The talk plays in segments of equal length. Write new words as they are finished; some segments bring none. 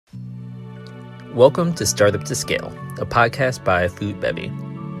Welcome to Startup to Scale, a podcast by Food Bevy.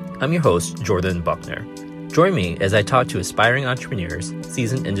 I'm your host, Jordan Buckner. Join me as I talk to aspiring entrepreneurs,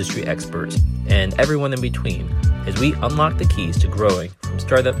 seasoned industry experts, and everyone in between as we unlock the keys to growing from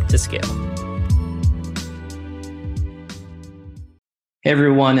startup to scale. Hey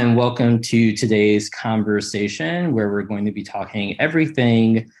everyone, and welcome to today's conversation where we're going to be talking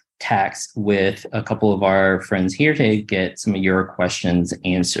everything tax with a couple of our friends here to get some of your questions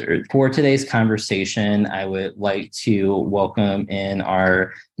answered. For today's conversation, I would like to welcome in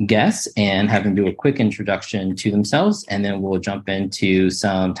our guests and have them do a quick introduction to themselves, and then we'll jump into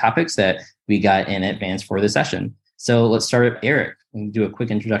some topics that we got in advance for the session. So let's start with Eric and do a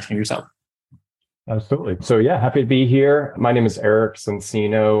quick introduction of yourself. Absolutely. So happy to be here. My name is Eric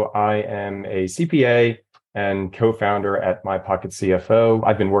Cincino. I am a CPA and co-founder at My Pocket CFO.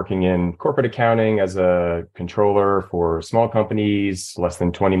 I've been working in corporate accounting as a controller for small companies, less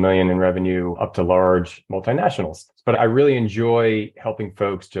than 20 million in revenue, up to large multinationals. But I really enjoy helping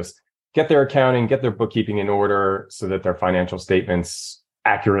folks just get their accounting, get their bookkeeping in order so that their financial statements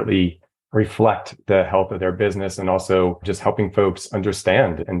accurately reflect the health of their business, and also just helping folks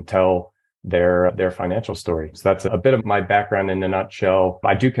understand and tell their financial story. So that's a bit of my background in a nutshell.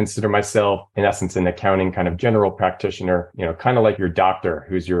 I do consider myself, in essence, an accounting kind of general practitioner, kind of like your doctor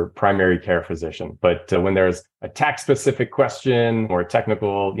who's your primary care physician. But when there's a tax specific question or a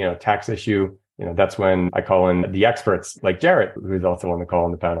technical, tax issue, that's when I call in the experts like Jarrett, who's also on the call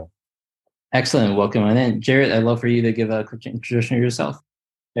on the panel. Excellent. Welcome on in. Jarrett, I'd love for you to give a quick introduction of yourself.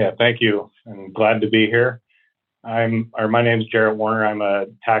 Yeah, thank you. I'm glad to be here. My name is Jarrett Warner. I'm a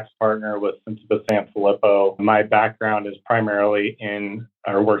tax partner with Cincinnati Sanfilippo. My background is primarily in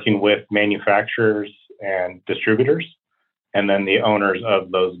working with manufacturers and distributors, and then the owners of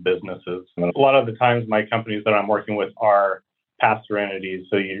those businesses. And a lot of the times, my companies that I'm working with are pass-through entities,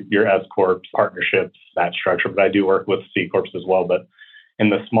 so your S corps, partnerships, that structure. But I do work with C corps as well. But in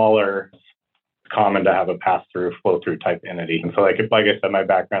the smaller, common to have a pass-through, flow-through type entity. And so like I said, my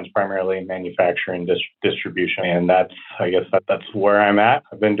background is primarily in manufacturing, distribution, and that's where I'm at.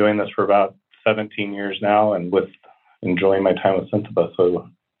 I've been doing this for about 17 years now, and enjoying my time with Cincinnati. So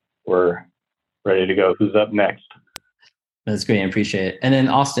we're ready to go. Who's up next? That's great. I appreciate it. And then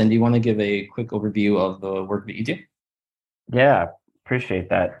Austin, do you want to give a quick overview of the work that you do? Yeah, appreciate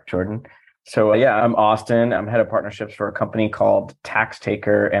that, Jordan. So I'm Austin. I'm head of partnerships for a company called Tax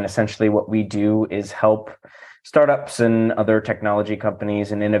Taker. And essentially what we do is help startups and other technology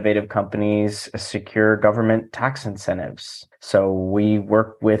companies and innovative companies secure government tax incentives. So we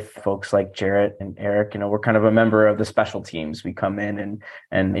work with folks like Jarrett and Eric. We're kind of a member of the special teams. We come in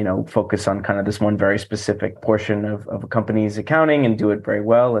and focus on kind of this one very specific portion of a company's accounting and do it very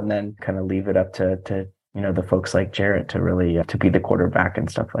well, and then kind of leave it up to the folks like Jarrett to really to be the quarterback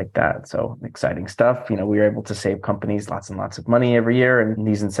and stuff like that. So exciting stuff. We are able to save companies lots and lots of money every year, and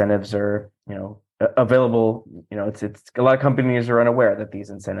these incentives are, available. It's a lot of companies are unaware that these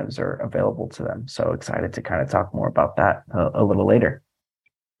incentives are available to them. So excited to kind of talk more about that a little later.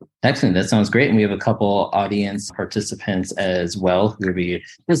 Excellent. That sounds great. And we have a couple audience participants as well who will be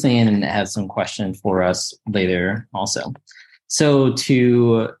listening in and have some questions for us later also. So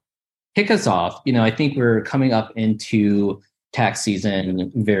to kick us off, I think we're coming up into tax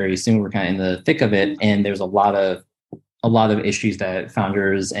season very soon. We're kind of in the thick of it, and there's a lot of issues that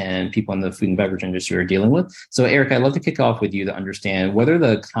founders and people in the food and beverage industry are dealing with. So, Eric, I'd love to kick off with you to understand what are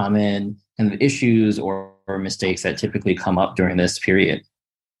the common kind of issues or mistakes that typically come up during this period.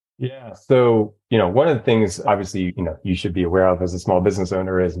 Yeah. So, one of the things obviously, you should be aware of as a small business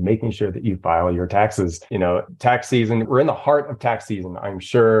owner is making sure that you file your taxes. Tax season, we're in the heart of tax season. I'm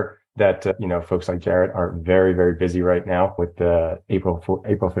sure that, folks like Jarrett are very, very busy right now with the April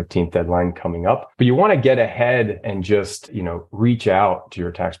 15th deadline coming up. But you want to get ahead and just, reach out to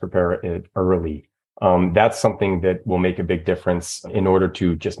your tax preparer early. That's something that will make a big difference in order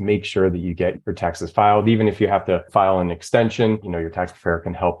to just make sure that you get your taxes filed. Even if you have to file an extension, your tax preparer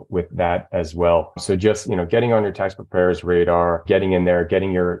can help with that as well. So just, getting on your tax preparer's radar, getting in there,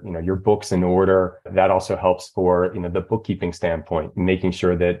 getting your books in order. That also helps for, the bookkeeping standpoint, making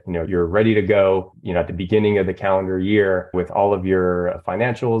sure that, you're ready to go, at the beginning of the calendar year with all of your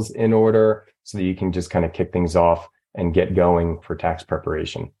financials in order so that you can just kind of kick things off and get going for tax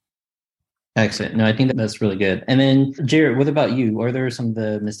preparation. Excellent. No, I think that's really good. And then, Jarrett, what about you? What are some of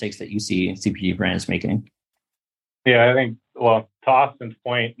the mistakes that you see CPG brands making? Yeah, I think, to Austin's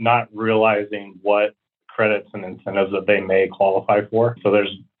point, not realizing what credits and incentives that they may qualify for. So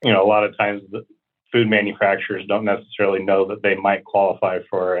there's, a lot of times the food manufacturers don't necessarily know that they might qualify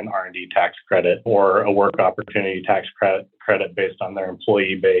for an R&D tax credit or a work opportunity tax credit based on their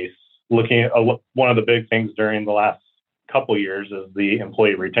employee base. looking at one of the big things during the last couple years is the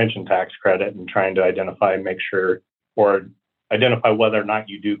employee retention tax credit, and trying to identify whether or not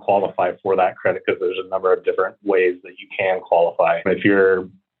you do qualify for that credit, because there's a number of different ways that you can qualify. If you're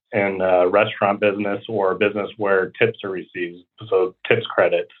in a restaurant business or a business where tips are received, so tips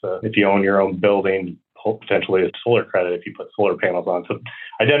credit. If you own your own building, potentially a solar credit if you put solar panels on. So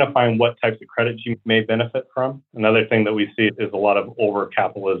identifying what types of credits you may benefit from. Another thing that we see is a lot of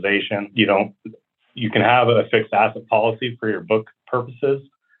overcapitalization. You can have a fixed asset policy for your book purposes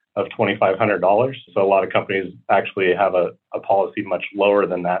of $2,500. So a lot of companies actually have a policy much lower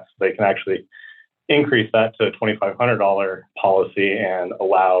than that. So they can actually increase that to a $2,500 policy and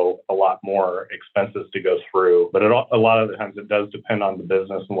allow a lot more expenses to go through. But a lot of the times it does depend on the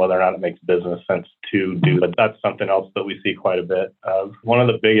business and whether or not it makes business sense to do. But that's something else that we see quite a bit of. One of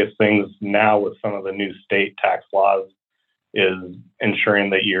the biggest things now with some of the new state tax laws is ensuring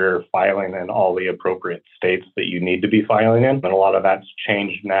that you're filing in all the appropriate states that you need to be filing in. And a lot of that's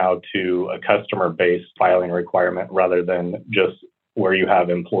changed now to a customer-based filing requirement rather than just where you have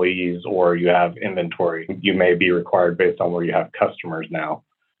employees or you have inventory. You may be required based on where you have customers now.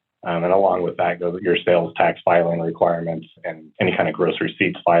 And along with that goes your sales tax filing requirements and any kind of gross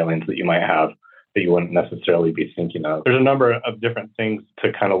receipts filings that you might have that you wouldn't necessarily be thinking of. There's a number of different things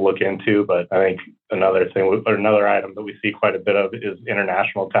to kind of look into, but I think another item that we see quite a bit of is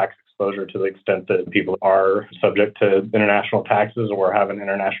international tax exposure, to the extent that people are subject to international taxes or have an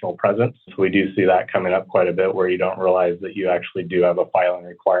international presence. So we do see that coming up quite a bit, where you don't realize that you actually do have a filing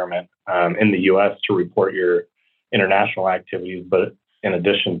requirement in the U.S. to report your international activities, but in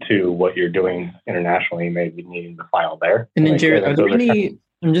addition to what you're doing internationally, you may be needing to file there. And then, Jared, are there any?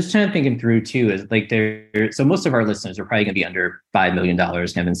 I'm just kind of thinking through too, is like so most of our listeners are probably going to be under $5 million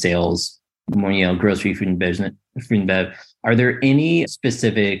kind of in sales, grocery, food and bev. Are there any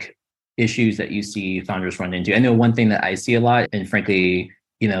specific issues that you see founders run into? I know one thing that I see a lot, and frankly,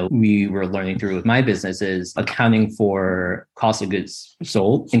 we were learning through with my business, is accounting for cost of goods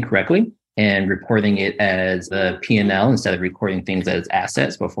sold incorrectly and reporting it as a P&L instead of recording things as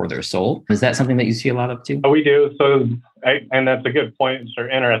assets before they're sold. Is that something that you see a lot of too? We do. So, and that's a good point. It's an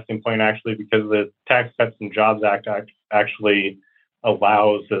interesting point, actually, because the Tax Cuts and Jobs Act actually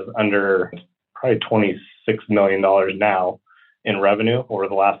allows us under probably $26 million now in revenue over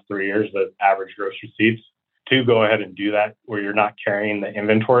the last 3 years, the average gross receipts, to go ahead and do that where you're not carrying the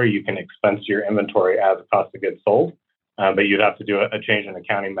inventory. You can expense your inventory as a cost of goods sold. But you'd have to do a change in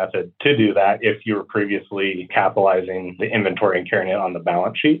accounting method to do that if you were previously capitalizing the inventory and carrying it on the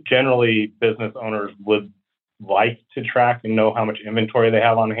balance sheet. Generally, business owners would like to track and know how much inventory they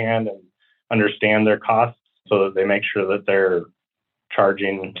have on hand and understand their costs so that they make sure that they're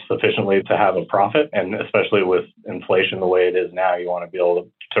charging sufficiently to have a profit. And especially with inflation the way it is now, you want to be able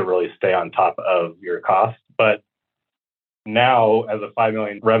to really stay on top of your costs. But now, as a 5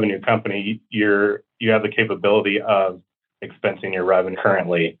 million revenue company, you have the capability of expensing your revenue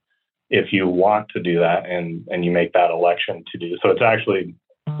currently if you want to do that, and you make that election to do. So it's actually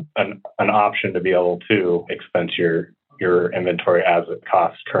an option to be able to expense your inventory as it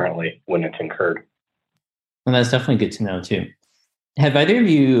costs currently when it's incurred. And that's definitely good to know too. Have either of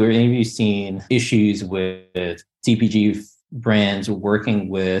you or any of you seen issues with CPG brands working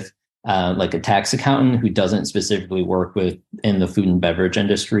with like a tax accountant who doesn't specifically work in the food and beverage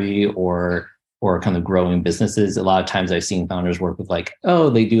industry or kind of growing businesses? A lot of times I've seen founders work with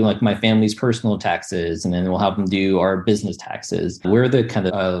they do like my family's personal taxes, and then we'll have them do our business taxes. Where are the kind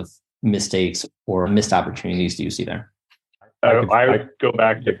of mistakes or missed opportunities do you see there? I would go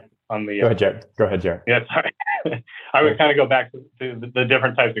back to on the... Go ahead, Jared. Yeah, sorry. I would kind of go back to the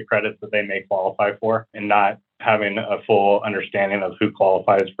different types of credits that they may qualify for, and not having a full understanding of who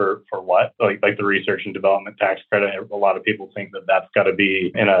qualifies for what. Like the research and development tax credit, a lot of people think that that's got to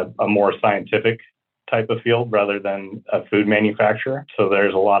be in a more scientific type of field rather than a food manufacturer. So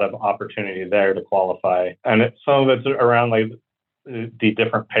there's a lot of opportunity there to qualify. And some of it's around like the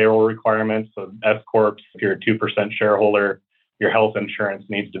different payroll requirements. So S Corps, if you're a 2% shareholder, your health insurance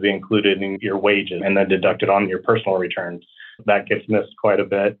needs to be included in your wages and then deducted on your personal returns. That gets missed quite a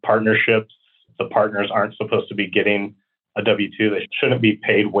bit. Partnerships, the partners aren't supposed to be getting a W-2. They shouldn't be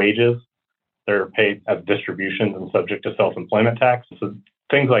paid wages. They're paid as distributions and subject to self-employment tax. So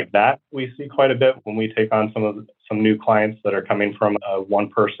things like that we see quite a bit when we take on some new clients that are coming from a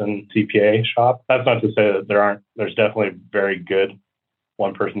one-person CPA shop. That's not to say that there's definitely very good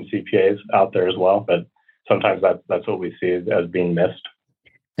one-person CPAs out there as well, but sometimes that's what we see as being missed.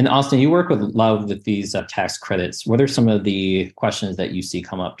 And Austin, you work with a lot of these tax credits. What are some of the questions that you see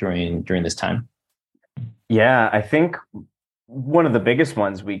come up during this time? Yeah, I think One of the biggest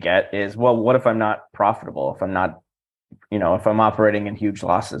ones we get is, well, what if I'm not profitable? If I'm not, if I'm operating in huge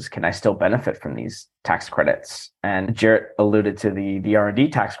losses, can I still benefit from these tax credits? And Jarrett alluded to the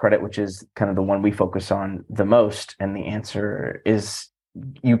R&D tax credit, which is kind of the one we focus on the most. And the answer is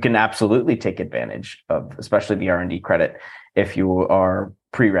you can absolutely take advantage of, especially the R&D credit, if you are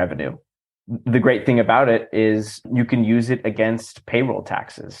pre-revenue. The great thing about it is you can use it against payroll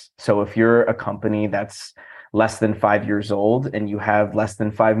taxes. So if you're a company that's less than 5 years old and you have less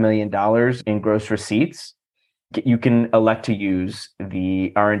than $5 million in gross receipts, you can elect to use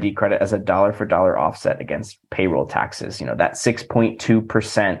the R&D credit as a dollar for dollar offset against payroll taxes. That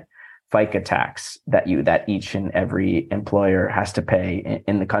 6.2% FICA tax that each and every employer has to pay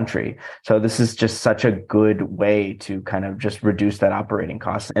in the country. So this is just such a good way to kind of just reduce that operating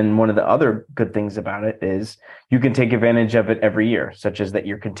cost. And one of the other good things about it is you can take advantage of it every year, such as that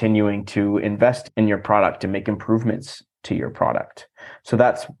you're continuing to invest in your product and make improvements to your product. So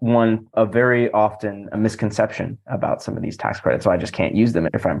that's a very often a misconception about some of these tax credits. So I just can't use them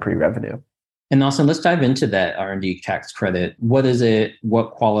if I'm pre-revenue. And also, let's dive into that R&D tax credit. What is it?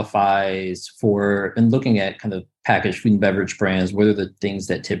 What qualifies for, and looking at kind of packaged food and beverage brands, what are the things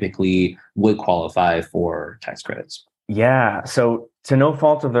that typically would qualify for tax credits? Yeah. So to no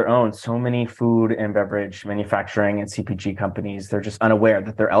fault of their own, so many food and beverage manufacturing and CPG companies, they're just unaware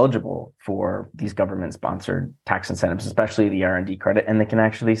that they're eligible for these government-sponsored tax incentives, especially the R&D credit, and they can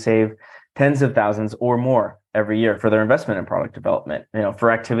actually save tens of thousands or more every year for their investment in product development,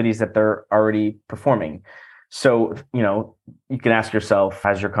 for activities that they're already performing. So, you can ask yourself,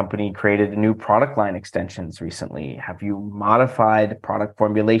 has your company created new product line extensions recently? Have you modified product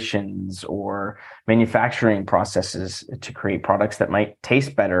formulations or manufacturing processes to create products that might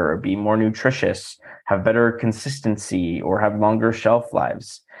taste better or be more nutritious, have better consistency, or have longer shelf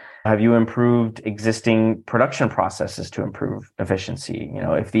lives? Have you improved existing production processes to improve efficiency?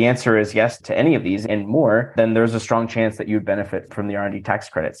 If the answer is yes to any of these and more, then there's a strong chance that you'd benefit from the R&D tax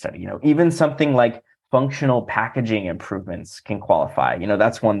credit study. Even something like functional packaging improvements can qualify.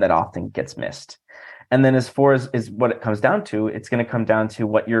 That's one that often gets missed. And then as far as is what it comes down to, it's going to come down to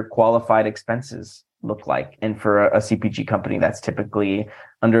what your qualified expenses look like. And for a CPG company, that's typically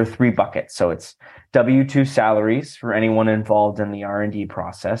under 3 buckets. So it's W-2 salaries for anyone involved in the R&D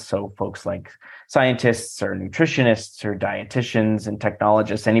process. So folks like scientists or nutritionists or dietitians and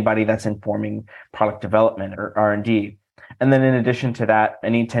technologists, anybody that's informing product development or R&D. And then in addition to that,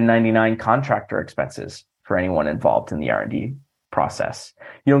 any 1099 contractor expenses for anyone involved in the R&D process.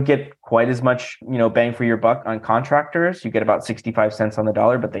 You don't get quite as much, bang for your buck on contractors. You get about 65 cents on the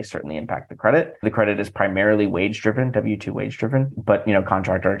dollar, but they certainly impact the credit. The credit is primarily wage driven, W-2 wage driven, but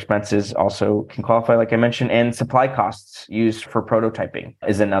contractor expenses also can qualify, like I mentioned, and supply costs used for prototyping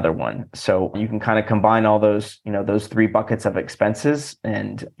is another one. So you can kind of combine all those, those 3 buckets of expenses.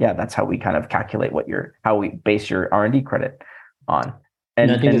 And yeah, that's how we kind of calculate how we base your R&D credit on. And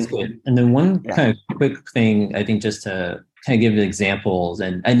I think that's good. And then one kind of quick thing, I think, just to kind of give examples,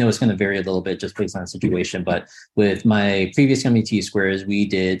 and I know it's going to vary a little bit just based on the situation, but with my previous company, T-Squares, we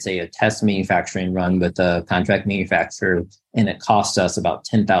did, say, a test manufacturing run with a contract manufacturer, and it cost us about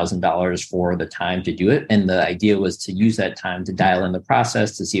 $10,000 for the time to do it. And the idea was to use that time to dial in the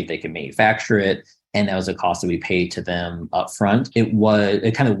process to see if they could manufacture it. And that was a cost that we paid to them up front.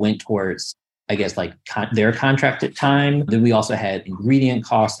 It kind of went towards, I guess, like their contracted time. Then we also had ingredient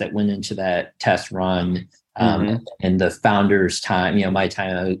costs that went into that test run. And the founder's time, my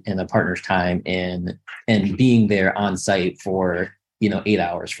time and the partner's time and being there on site for, 8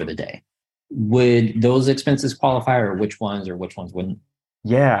 hours for the day. Would those expenses qualify, or which ones wouldn't?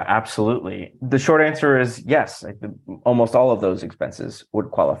 Yeah, absolutely. The short answer is yes. Almost all of those expenses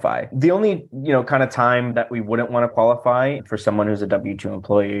would qualify. The only, kind of time that we wouldn't want to qualify for someone who's a W-2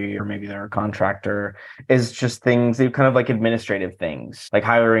 employee, or maybe they're a contractor, is just things, kind of like administrative things, like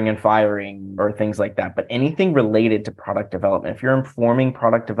hiring and firing or things like that. But anything related to product development, if you're informing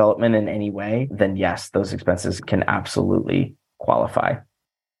product development in any way, then yes, those expenses can absolutely qualify.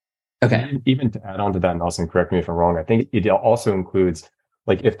 Okay. Even to add on to that, and Austin, correct me if I'm wrong, I think it also includes,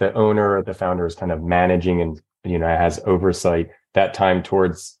 like, if the owner or the founder is kind of managing and, has oversight, that time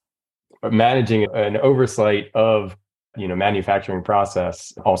towards managing an oversight of, manufacturing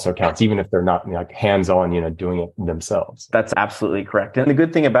process also counts, even if they're not like hands-on, doing it themselves. That's absolutely correct. And the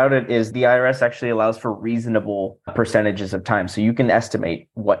good thing about it is the IRS actually allows for reasonable percentages of time. So you can estimate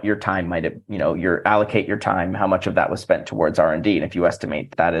what your time might have, allocate your time, how much of that was spent towards R&D. And if you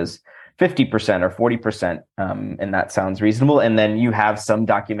estimate that is 50% or 40%, and that sounds reasonable, and then you have some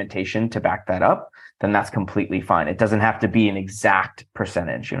documentation to back that up, then that's completely fine. It doesn't have to be an exact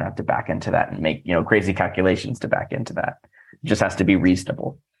percentage. You don't have to back into that and make, crazy calculations to back into that. It just has to be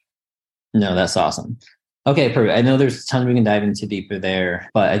reasonable. No, that's awesome. Okay, perfect. I know there's a ton we can dive into deeper there,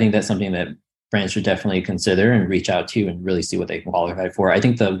 but I think that's something that brands should definitely consider and reach out to and really see what they can qualify for. I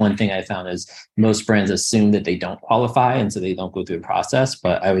think the one thing I found is most brands assume that they don't qualify, and so they don't go through the process.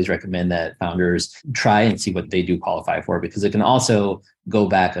 But I always recommend that founders try and see what they do qualify for, because it can also go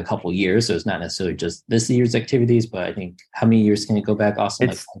back a couple years. So it's not necessarily just this year's activities, but I think how many years can it go back, Austin?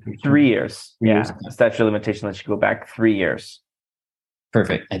 It's 3 years. Years. Statute of limitation lets you go back 3 years.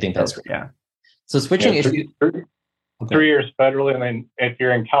 Perfect. I think that's yeah. So switching issues. 3 years federally, and then if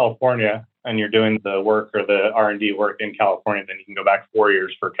you're in California and you're doing the work or the R&D work in California, then you can go back 4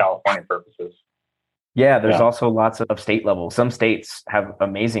 years for California purposes. Yeah, there's also lots of state level. Some states have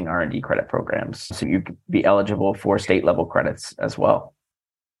amazing R&D credit programs, so you could be eligible for state level credits as well.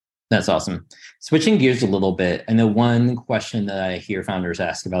 That's awesome. Switching gears a little bit, I know one question that I hear founders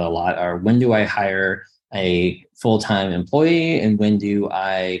ask about a lot are, when do I hire a full-time employee and when do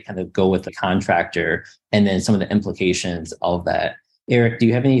I kind of go with a contractor, and then some of the implications of that? Eric, do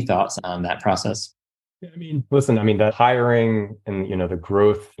you have any thoughts on that process? Listen, that hiring and, the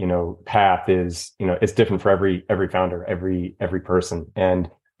growth, path is, it's different for every founder, every person.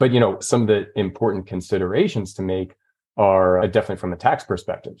 But some of the important considerations to make are definitely from a tax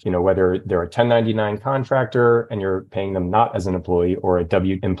perspective, whether they're a 1099 contractor and you're paying them not as an employee, or a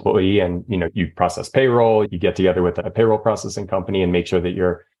W employee, and, you process payroll, you get together with a payroll processing company and make sure that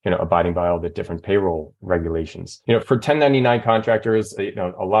you're, abiding by all the different payroll regulations. For 1099 contractors,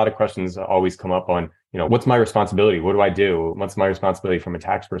 a lot of questions always come up on, what's my responsibility? What do I do? What's my responsibility from a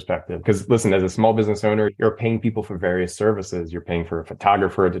tax perspective? Because listen, as a small business owner, you're paying people for various services. You're paying for a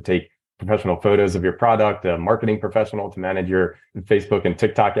photographer to take professional photos of your product, a marketing professional to manage your Facebook and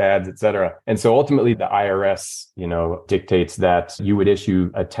TikTok ads, et cetera. And so ultimately the IRS, dictates that you would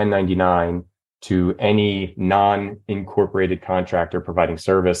issue a 1099 to any non-incorporated contractor providing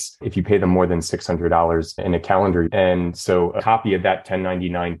service if you pay them more than $600 in a calendar. And so a copy of that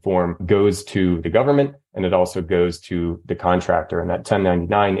 1099 form goes to the government, and it also goes to the contractor. And that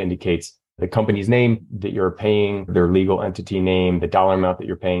 1099 indicates the company's name that you're paying, their legal entity name, the dollar amount that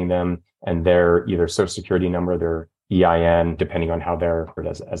you're paying them, and their either social security number, their EIN, depending on how they're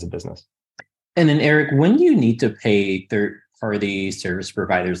as a business. And then Eric, when do you need to pay third-party service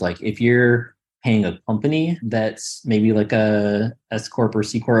providers? Like if you're paying a company that's maybe like a S Corp or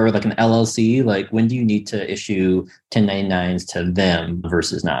C Corp or like an LLC, like when do you need to issue 1099s to them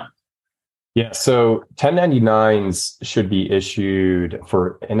versus not? Yeah, so 1099s should be issued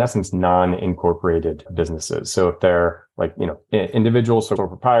for, in essence, non-incorporated businesses. So if they're like, individuals, sole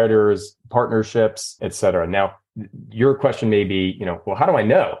proprietors, partnerships, et cetera. Now, your question may be, well, how do I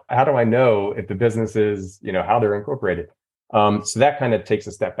know? How do I know if the business is, how they're incorporated? So that kind of takes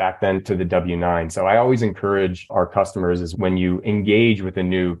a step back then to the W-9. So I always encourage our customers is when you engage with a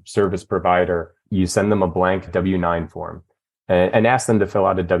new service provider, you send them a blank W-9 form and ask them to fill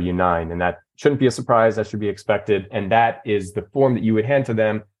out a W-9. And that shouldn't be a surprise. That should be expected. And that is the form that you would hand to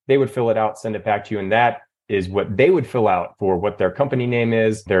them. They would fill it out, send it back to you. And that is what they would fill out for what their company name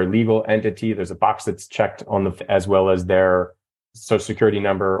is, their legal entity. There's a box that's checked on as well as their social security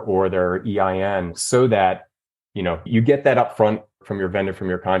number or their EIN, so that you get that up front from your vendor, from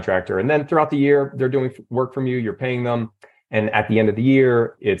your contractor. And then throughout the year, they're doing work from you, you're paying them. And at the end of the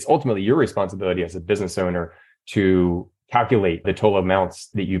year, it's ultimately your responsibility as a business owner to calculate the total amounts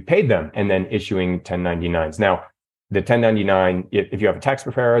that you paid them and then issuing 1099s. Now, the 1099, if you have a tax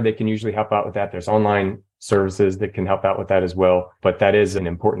preparer, they can usually help out with that. There's online services that can help out with that as well. But that is an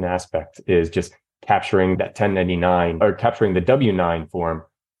important aspect, is just capturing that 1099 or capturing the W-9 form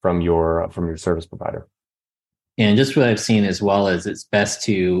from your service provider. And just what I've seen as well is it's best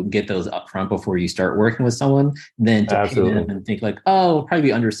to get those upfront before you start working with someone than to pay them and think like, oh, it'll probably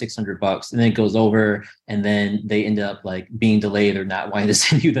be under $600. And then it goes over and then they end up like being delayed or not wanting to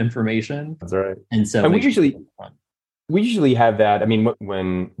send you the information. That's right. And so we usually have that.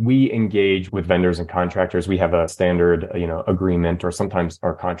 When we engage with vendors and contractors, we have a standard, agreement, or sometimes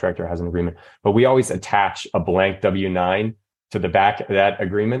our contractor has an agreement, but we always attach a blank W-9 to the back of that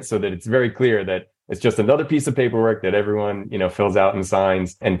agreement so that it's very clear that it's just another piece of paperwork that everyone, fills out and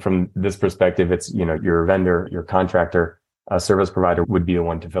signs. And from this perspective, it's, your vendor, your contractor, service provider would be the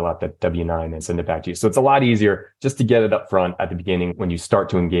one to fill out that W-9 and send it back to you. So it's a lot easier just to get it up front at the beginning when you start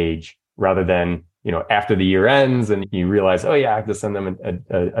to engage, rather than, after the year ends and you realize, oh yeah, I have to send them a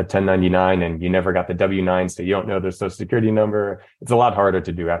 1099 and you never got the W-9, so you don't know their social security number. It's a lot harder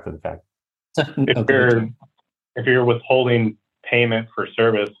to do after the fact. If you're withholding payment for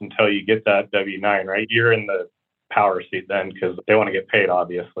service until you get that W-9, right? You're in the power seat then, because they want to get paid,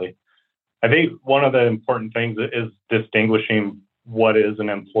 obviously. I think one of the important things is distinguishing what is an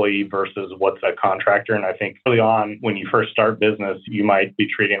employee versus what's a contractor. And I think early on, when you first start business, you might be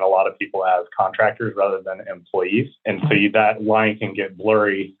treating a lot of people as contractors rather than employees. And so that line can get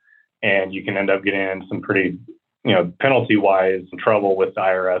blurry and you can end up getting in some pretty, penalty-wise trouble with the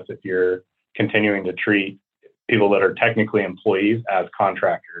IRS if you're continuing to treat people that are technically employees as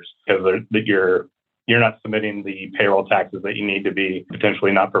contractors because you're not submitting the payroll taxes that you need to be,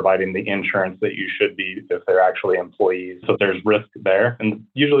 potentially not providing the insurance that you should be if they're actually employees. So there's risk there. And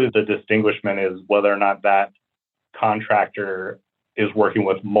usually the distinguishment is whether or not that contractor is working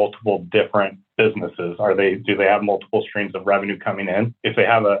with multiple different businesses. Do they have multiple streams of revenue coming in? If they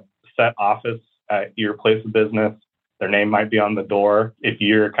have a set office at your place of business, their name might be on the door. If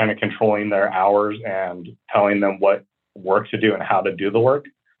you're kind of controlling their hours and telling them what work to do and how to do the work,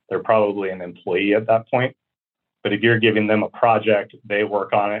 they're probably an employee at that point. But if you're giving them a project, they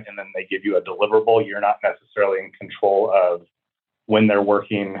work on it, and then they give you a deliverable, you're not necessarily in control of when they're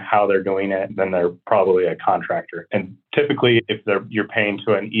working, how they're doing it, then they're probably a contractor. And typically, if you're paying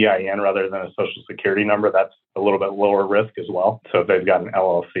to an EIN rather than a social security number, that's a little bit lower risk as well. So if they've got an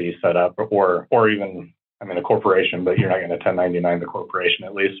LLC set up or even a corporation, but you're not going to 1099 the corporation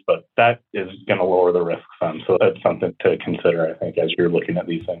at least, but that is going to lower the risk some. So that's something to consider, I think, as you're looking at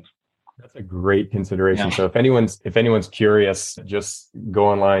these things. That's a great consideration. Yeah. So if anyone's curious, just go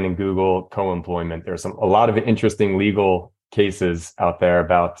online and Google co-employment. There's a lot of interesting legal cases out there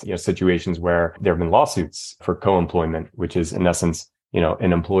about situations where there have been lawsuits for co-employment, which is in essence,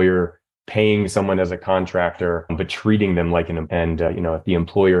 an employer paying someone as a contractor, but treating them like if the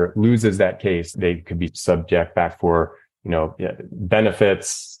employer loses that case, they could be subject back for,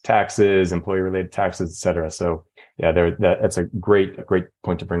 benefits, taxes, employee related taxes, et cetera. So that's a great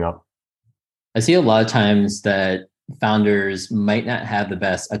point to bring up. I see a lot of times that founders might not have the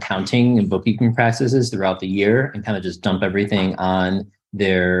best accounting and bookkeeping practices throughout the year and kind of just dump everything on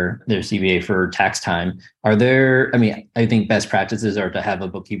their CPA for tax time. I think best practices are to have a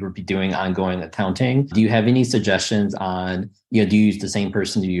bookkeeper be doing ongoing accounting. Do you have any suggestions on, do you use the same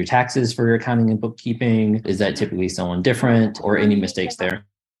person to do your taxes for your accounting and bookkeeping? Is that typically someone different, or any mistakes there?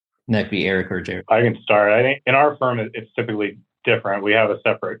 And that could be Eric or Jared. I can start. I think in our firm, it's typically different. We have a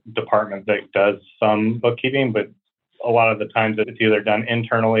separate department that does some bookkeeping, but a lot of the times it's either done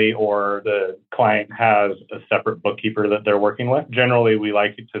internally or the client has a separate bookkeeper that they're working with. Generally, we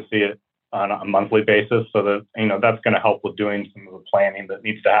like to see it on a monthly basis so that, that's going to help with doing some of the planning that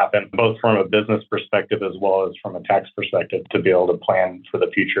needs to happen, both from a business perspective as well as from a tax perspective, to be able to plan for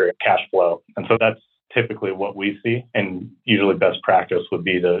the future cash flow. And so that's typically what we see. And usually best practice would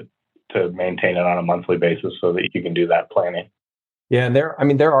be to maintain it on a monthly basis so that you can do that planning. Yeah,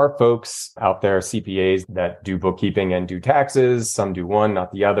 there are folks out there, CPAs, that do bookkeeping and do taxes. Some do one,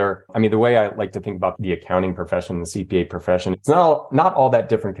 not the other. The way I like to think about the accounting profession, the CPA profession, it's not all that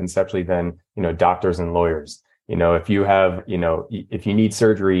different conceptually than, doctors and lawyers. If you have, if you need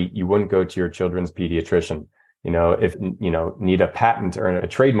surgery, you wouldn't go to your children's pediatrician. If, need a patent or a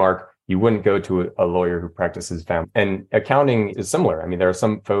trademark, you wouldn't go to a lawyer who practices family. And accounting is similar. There are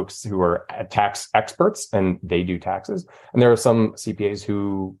some folks who are tax experts and they do taxes. And there are some CPAs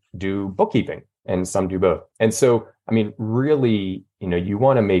who do bookkeeping, and some do both. And so, really, you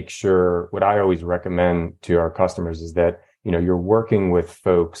want to make sure, what I always recommend to our customers is that, you're working with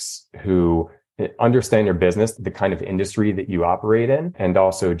folks who understand your business, the kind of industry that you operate in, and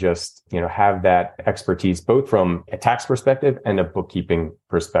also just, have that expertise, both from a tax perspective and a bookkeeping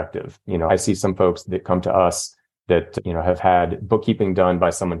perspective. I see some folks that come to us that, have had bookkeeping done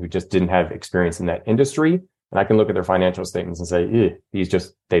by someone who just didn't have experience in that industry. And I can look at their financial statements and say,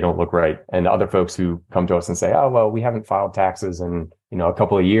 they don't look right. And other folks who come to us and say, oh, well, we haven't filed taxes in, a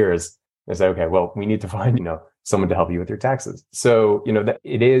couple of years. They say, okay, well, we need to find, someone to help you with your taxes. So, that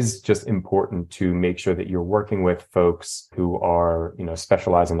it is just important to make sure that you're working with folks who are,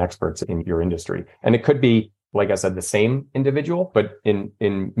 specialized and experts in your industry. And it could be, like I said, the same individual, but in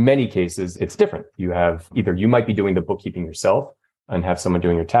many cases, it's different. You might be doing the bookkeeping yourself and have someone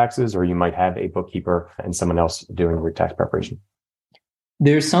doing your taxes, or you might have a bookkeeper and someone else doing your tax preparation.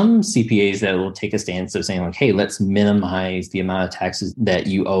 There's some CPAs that will take a stance of saying, like, hey, let's minimize the amount of taxes that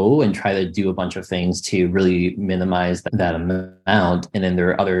you owe and try to do a bunch of things to really minimize that amount. And then there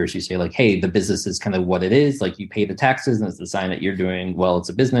are others who say, like, hey, the business is kind of what it is. Like, you pay the taxes and it's a sign that you're doing well. It's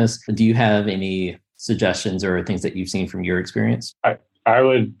a business. Do you have any suggestions or things that you've seen from your experience? I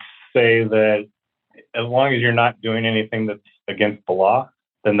would say that as long as you're not doing anything that's against the law,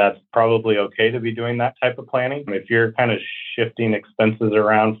 then that's probably okay to be doing that type of planning. If you're kind of shifting expenses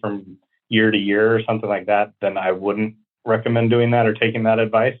around from year to year or something like that, then I wouldn't recommend doing that or taking that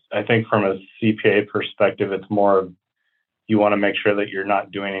advice. I think from a CPA perspective, it's more of you want to make sure that you're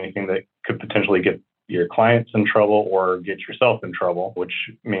not doing anything that could potentially get your clients in trouble or get yourself in trouble, which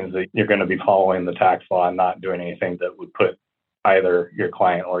means that you're going to be following the tax law and not doing anything that would put either your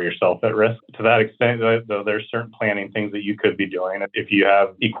client or yourself at risk. To that extent, though, there's certain planning things that you could be doing. If you have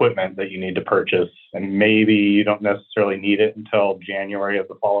equipment that you need to purchase and maybe you don't necessarily need it until January of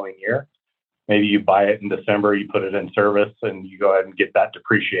the following year, maybe you buy it in December, you put it in service, and you go ahead and get that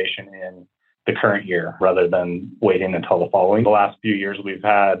depreciation in the current year rather than waiting until the following. The last few years, we've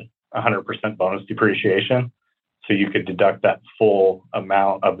had 100% bonus depreciation. So you could deduct that full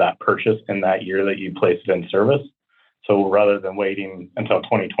amount of that purchase in that year that you placed it in service. So rather than waiting until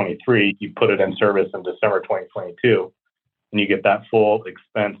 2023, you put it in service in December 2022, and you get that full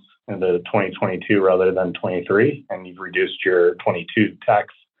expense in the 2022 rather than 23, and you've reduced your 22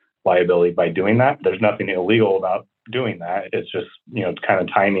 tax liability by doing that. There's nothing illegal about doing that. It's just, kind of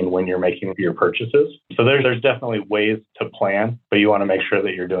timing when you're making your purchases. So there's definitely ways to plan, but you want to make sure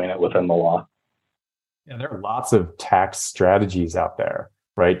that you're doing it within the law. Yeah, there are lots of tax strategies out there,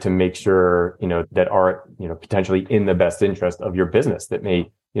 right? To make sure, that are, potentially in the best interest of your business that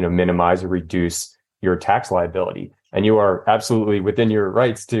may, minimize or reduce your tax liability. And you are absolutely within your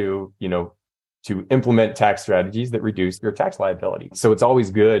rights to implement tax strategies that reduce your tax liability. So it's always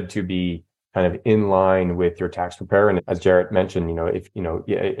good to be kind of in line with your tax preparer. And as Jarrett mentioned, if,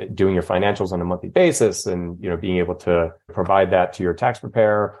 doing your financials on a monthly basis and, being able to provide that to your tax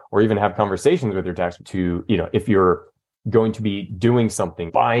preparer or even have conversations with your tax to, if you're going to be doing something,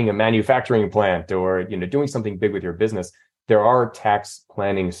 buying a manufacturing plant or, doing something big with your business, there are tax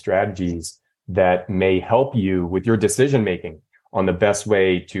planning strategies that may help you with your decision making on the best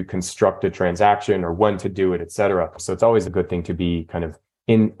way to construct a transaction or when to do it, et cetera. So it's always a good thing to be kind of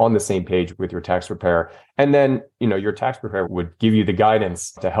on the same page with your tax preparer. And then, your tax preparer would give you the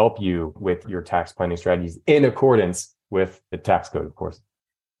guidance to help you with your tax planning strategies in accordance with the tax code, of course.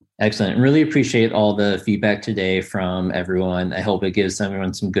 Excellent. Really appreciate all the feedback today from everyone. I hope it gives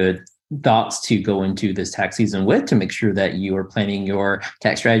everyone some good thoughts to go into this tax season with to make sure that you are planning your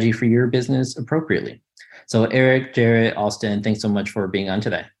tax strategy for your business appropriately. So Eric, Jarrett, Austin, thanks so much for being on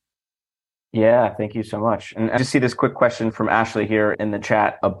today. Yeah, thank you so much. And I just see this quick question from Ashley here in the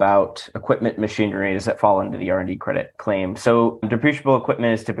chat about equipment machinery. Does that fall into the R&D credit claim? So depreciable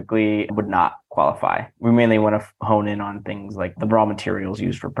equipment is typically would not qualify. We mainly want to hone in on things like the raw materials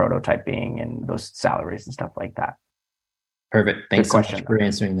used for prototyping and those salaries and stuff like that. Perfect. Thanks so much for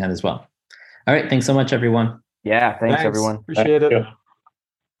answering that as well. All right. Thanks so much, everyone. Yeah. Thanks everyone. Appreciate it.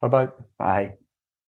 Bye-bye. Bye.